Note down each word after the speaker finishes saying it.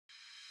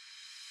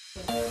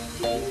Studios.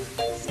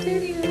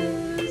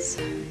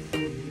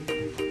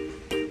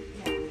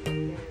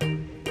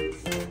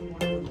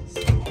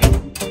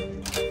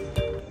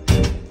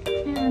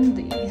 And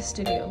the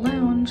studio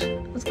lounge.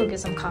 Let's go get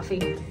some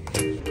coffee.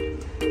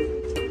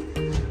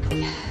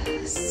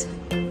 Yes.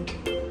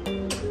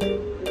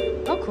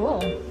 Oh, cool.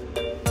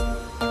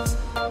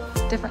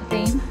 Different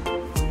theme.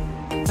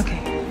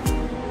 Okay.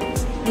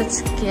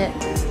 Let's get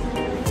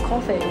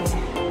coffee.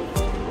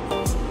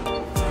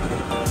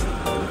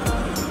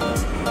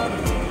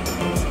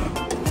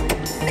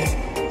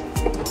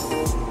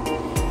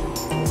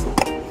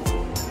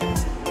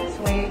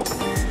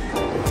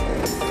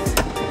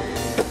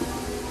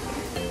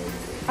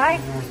 Hi.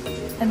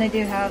 And they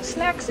do have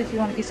snacks if you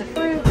want a piece of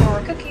fruit or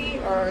a cookie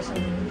or some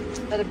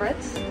other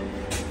breads.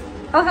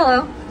 Oh,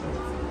 hello.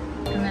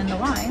 And then the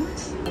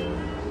wines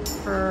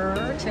for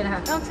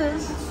 2.5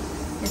 ounces.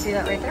 You see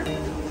that right there?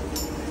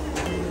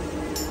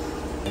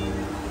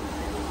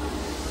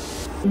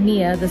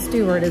 Nia, the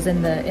steward, is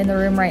in the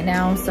room right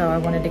now, so I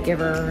wanted to give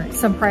her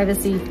some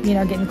privacy, you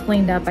know, getting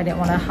cleaned up. I didn't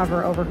want to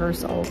hover over her,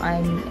 so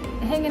I'm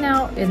hanging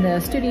out in the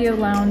studio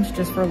lounge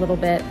just for a little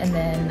bit, and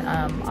then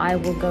I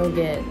will go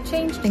get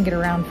changed and get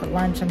around for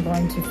lunch. I'm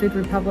going to Food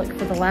Republic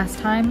for the last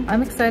time.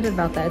 I'm excited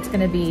about that. It's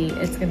gonna be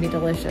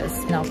delicious,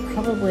 and I'll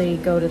probably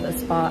go to the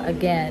spa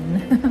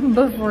again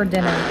before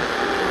dinner.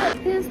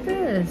 What is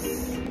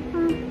this?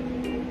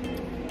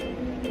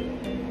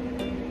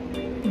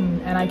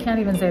 And I can't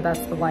even say that's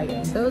the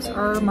lighting. Those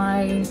are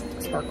my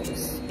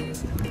sparkles.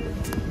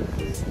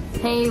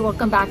 Hey,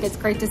 welcome back. It's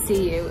great to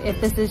see you. If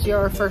this is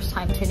your first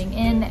time tuning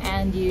in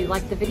and you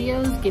like the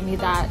videos, give me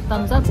that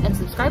thumbs up and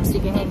subscribe so you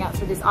can hang out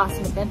through these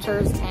awesome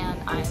adventures.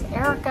 And I'm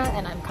Erica,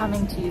 and I'm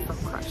coming to you from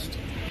Crushed.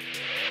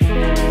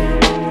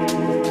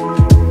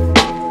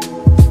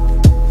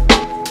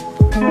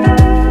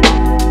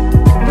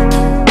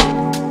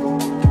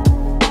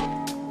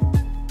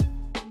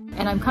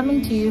 And I'm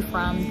coming to you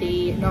from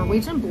the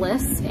Norwegian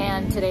Bliss,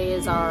 and today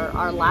is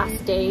our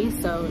last day,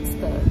 so it's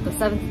the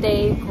 7th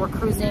day. We're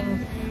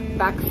cruising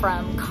back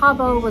from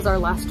Cabo, was our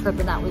last trip,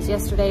 and that was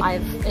yesterday.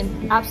 I've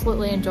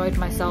absolutely enjoyed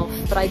myself,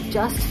 but I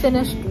just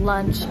finished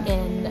lunch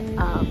in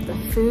the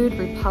Food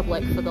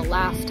Republic for the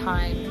last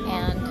time,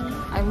 and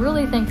I'm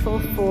really thankful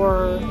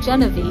for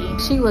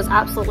Genevieve. She was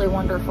absolutely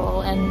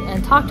wonderful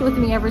and talked with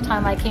me every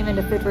time I came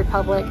into Food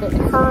Republic. But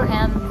her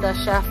and the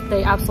chef,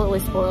 they absolutely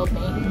spoiled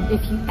me.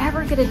 If you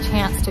ever get a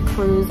chance to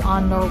cruise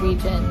on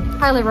Norwegian,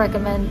 highly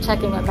recommend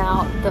checking them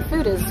out. The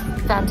food is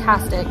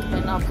fantastic,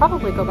 and I'll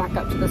probably go back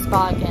up to the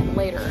spa again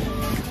later.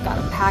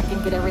 Gotta pack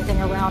and get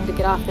everything around to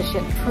get off the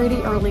ship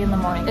pretty early in the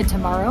morning. And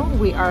tomorrow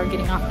we are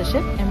getting off the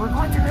ship and we're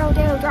going for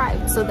Rodeo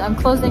Drive. So I'm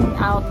closing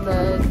out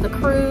the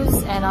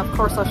cruise, and of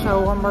course I'll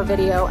show one more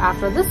video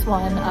after this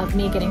one of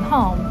me getting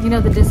home. You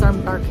know, the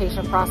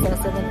disembarkation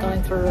process and then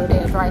going through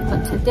Rodeo Drive.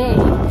 But today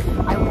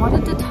I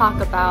wanted to talk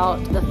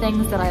about the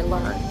things that I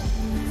learned.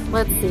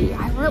 Let's see,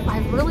 I've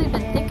really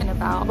been thinking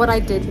about what I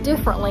did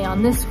differently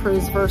on this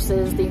cruise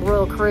versus the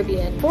Royal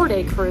Caribbean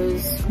 4-day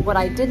cruise. What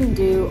I didn't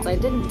do is I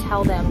didn't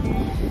tell them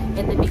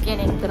in the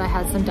beginning that I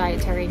had some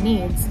dietary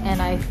needs,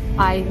 and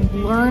I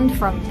learned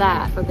from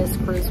that for this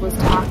cruise was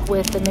talk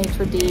with the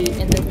maitre d'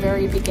 in the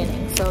very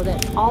beginning, so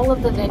that all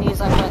of the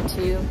venues I went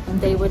to,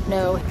 they would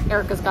know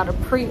Erica's got a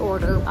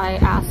pre-order. I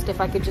asked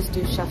if I could just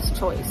do chef's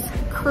choice.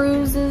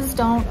 Cruises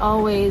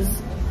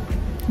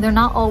they're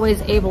not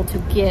always able to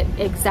get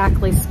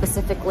exactly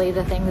specifically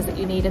the things that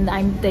you need,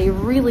 and they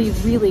really,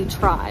 really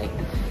try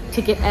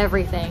to get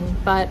everything,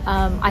 but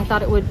I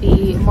thought it would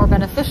be more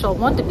beneficial,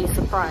 one, to be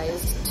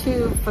surprised,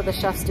 two, for the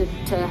chefs to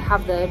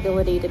have the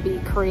ability to be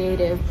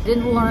creative.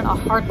 Didn't learn a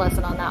hard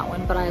lesson on that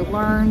one, but I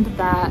learned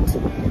that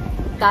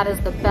that is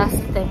the best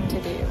thing to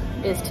do,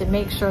 is to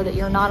make sure that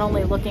you're not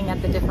only looking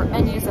at the different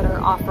menus that are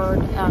offered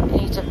in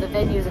each of the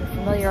venues and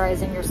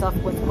familiarizing yourself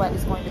with what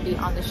is going to be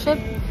on the ship,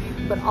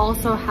 but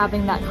also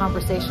having that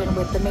conversation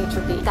with the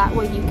maitre d'. That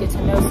way you get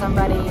to know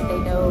somebody, they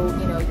know,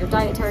 you know, your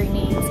dietary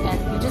needs,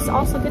 and you just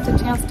also get the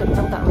chance to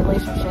build that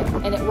relationship.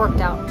 And it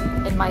worked out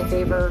in my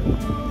favor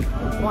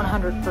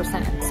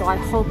 100%. So I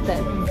hope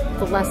that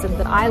the lesson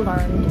that I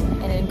learned,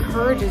 and it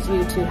encourages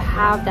you to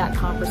have that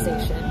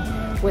conversation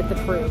with the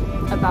crew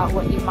about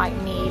what you might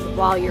need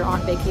while you're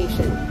on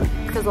vacation.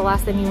 Because the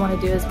last thing you want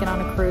to do is get on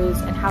a cruise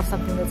and have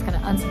something that's going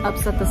to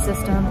upset the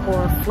system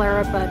or flare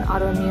up an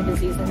autoimmune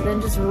disease and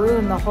then just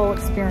ruin the whole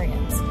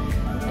experience.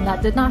 And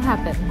that did not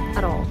happen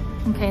at all.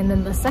 Okay, and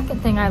then the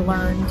second thing I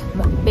learned,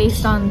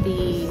 based on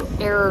the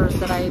errors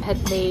that I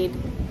had made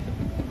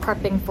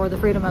prepping for the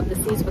Freedom of the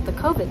Seas with the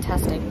COVID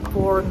testing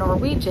for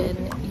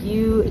Norwegian,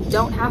 you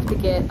don't have to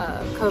get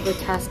a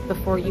COVID test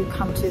before you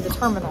come to the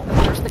terminal.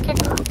 But here's the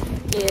kicker.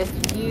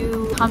 If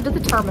you come to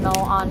the terminal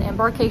on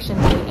embarkation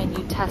day and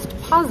you test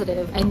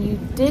positive and you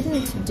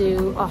didn't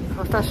do a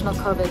professional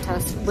COVID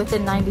test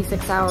within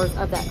 96 hours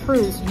of that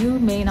cruise, you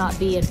may not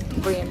be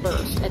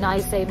reimbursed. And I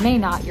say may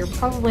not, you're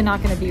probably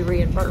not going to be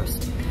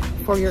reimbursed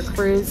for your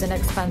cruise and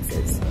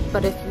expenses.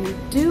 But if you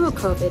do a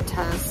COVID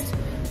test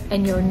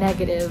and you're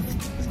negative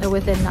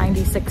within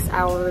 96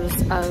 hours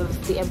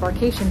of the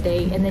embarkation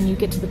date, and then you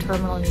get to the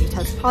terminal and you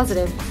test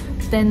positive,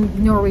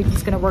 then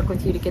Norwegian's going to work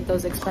with you to get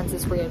those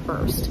expenses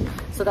reimbursed.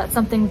 So that's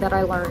something that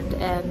I learned,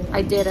 and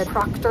I did a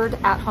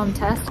proctored at-home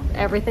test.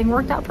 Everything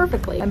worked out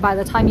perfectly. And by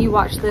the time you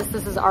watch this,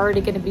 this is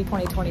already going to be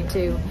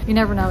 2022. You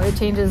never know, it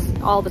changes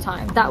all the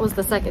time. That was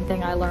the second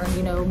thing I learned,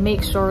 you know,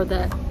 make sure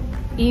that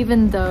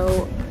even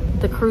though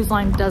the cruise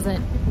line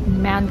doesn't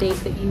mandate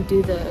that you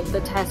do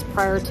the test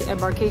prior to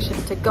embarkation,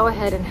 to go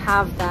ahead and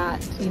have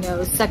that, you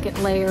know,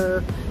 second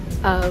layer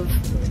of,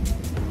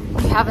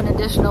 have an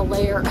additional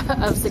layer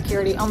of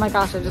security. Oh my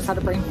gosh, I just had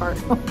a brain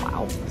fart. Oh,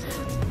 wow.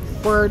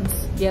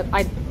 Words, yep,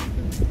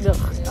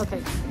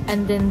 okay.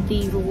 And then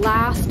the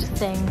last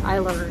thing I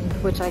learned,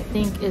 which I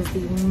think is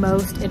the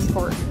most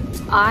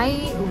important,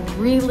 I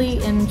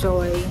really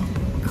enjoy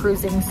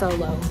cruising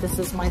solo. This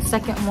is my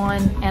second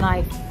one,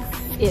 and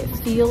it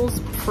feels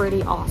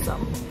pretty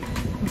awesome,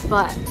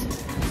 but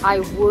I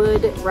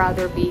would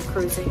rather be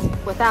cruising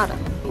without him.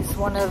 He's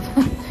one of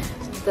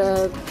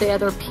the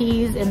other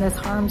peas in this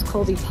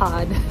harms-colby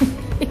pod.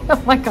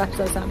 Oh my gosh,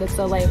 that sounded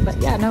so lame, but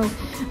yeah, no,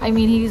 I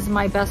mean, he's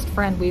my best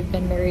friend. We've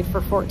been married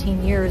for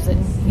 14 years,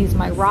 and he's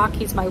my rock,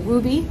 he's my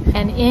Ruby.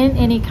 And in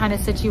any kind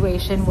of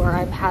situation where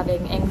I'm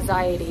having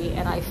anxiety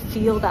and I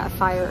feel that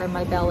fire in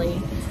my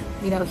belly,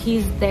 you know,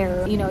 he's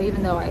there. You know,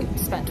 even though I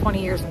spent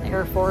 20 years in the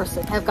Air Force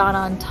and have gone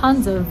on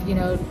tons of, you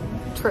know,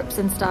 trips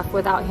and stuff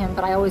without him,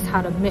 but I always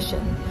had a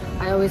mission.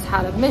 I always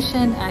had a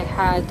mission. I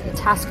had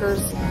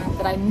taskers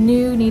that I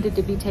knew needed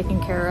to be taken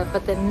care of,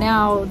 but then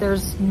now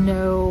there's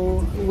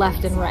no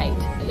left and right.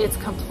 It's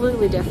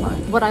completely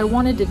different. What I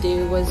wanted to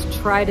do was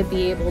try to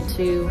be able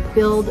to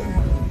build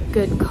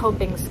good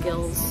coping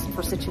skills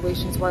for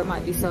situations where it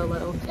might be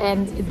solo.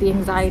 And the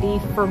anxiety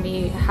for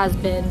me has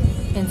been,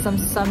 in some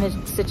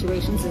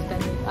situations, has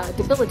been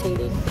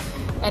debilitating.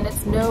 And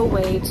it's no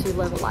way to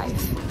live a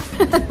life.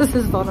 This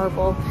is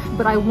vulnerable,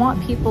 but I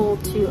want people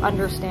to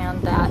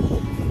understand that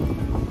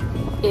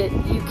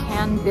you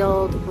can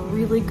build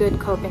really good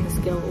coping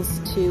skills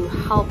to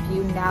help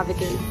you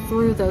navigate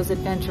through those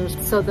adventures.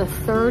 So the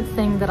third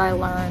thing that I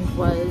learned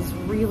was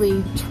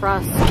really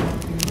trust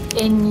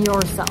in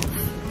yourself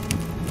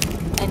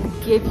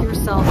and give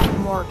yourself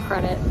more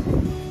credit.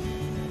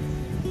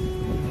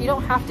 You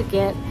don't have to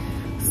get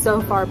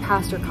so far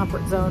past your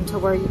comfort zone to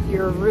where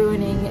you're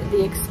ruining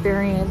the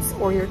experience,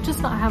 or you're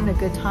just not having a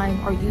good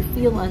time, or you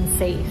feel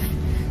unsafe,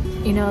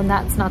 you know, and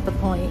that's not the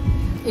point.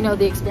 You know,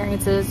 the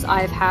experiences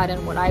I've had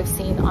and what I've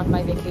seen on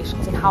my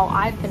vacations and how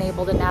I've been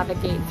able to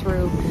navigate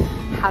through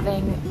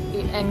having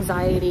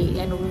anxiety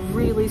and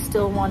really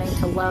still wanting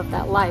to love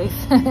that life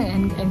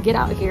and get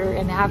out here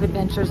and have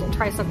adventures and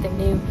try something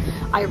new.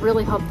 I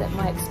really hope that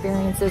my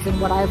experiences and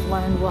what I've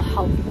learned will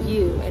help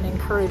you and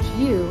encourage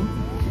you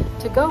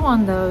to go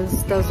on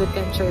those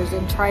adventures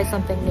and try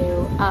something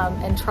new,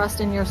 and trust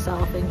in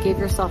yourself and give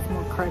yourself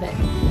more credit.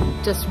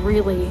 Just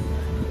really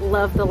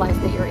love the life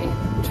that you're in.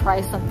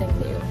 Try something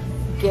new.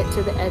 Get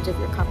to the edge of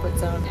your comfort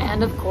zone.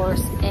 And of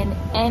course, in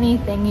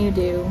anything you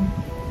do,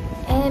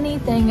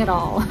 anything at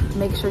all,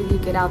 make sure you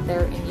get out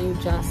there and you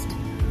just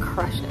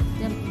crush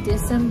it.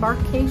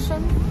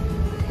 Disembarkation?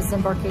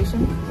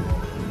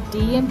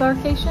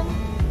 Deembarkation?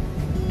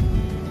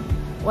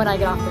 When I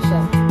get off the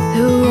ship.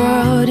 The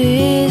world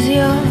is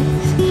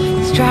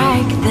yours,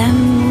 strike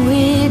them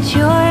with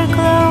your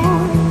glow.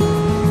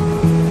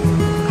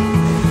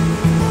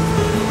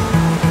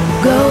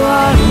 Go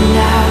on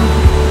now,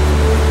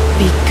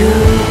 be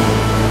good,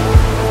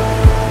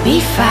 be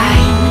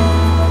fine.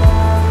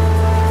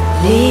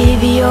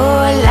 Live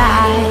your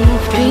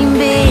life, dream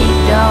big,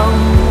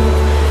 don't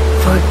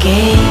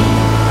forget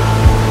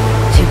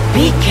to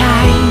be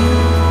kind.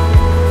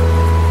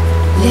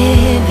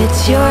 Live,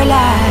 it's your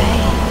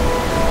life.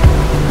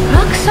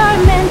 Rocks are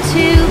meant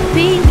to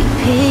be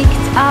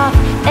picked up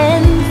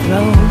and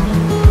thrown.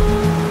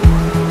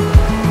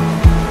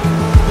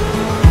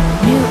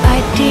 New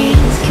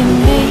ideas can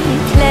be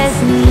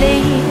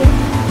pleasantly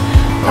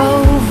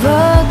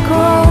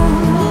overgrown.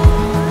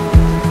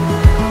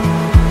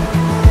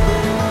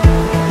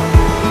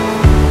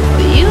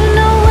 But you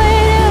know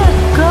where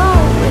to go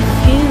if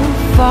you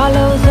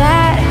follow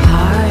that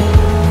heart.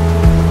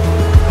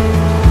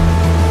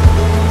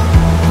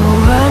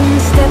 One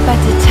step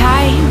at a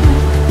time.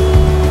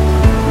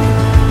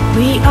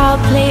 We all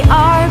play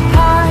our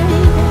part.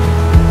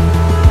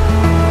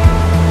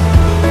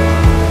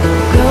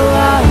 Go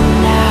on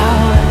now,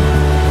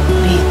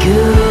 be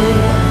good,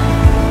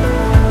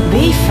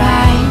 be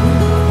fine.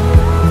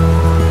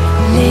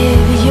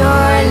 Live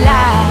your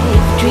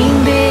life, dream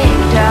big,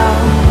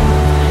 don't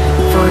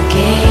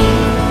forget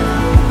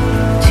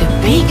to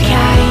be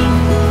kind.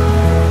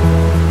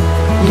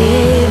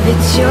 Live,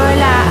 it's your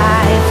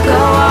life,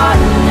 go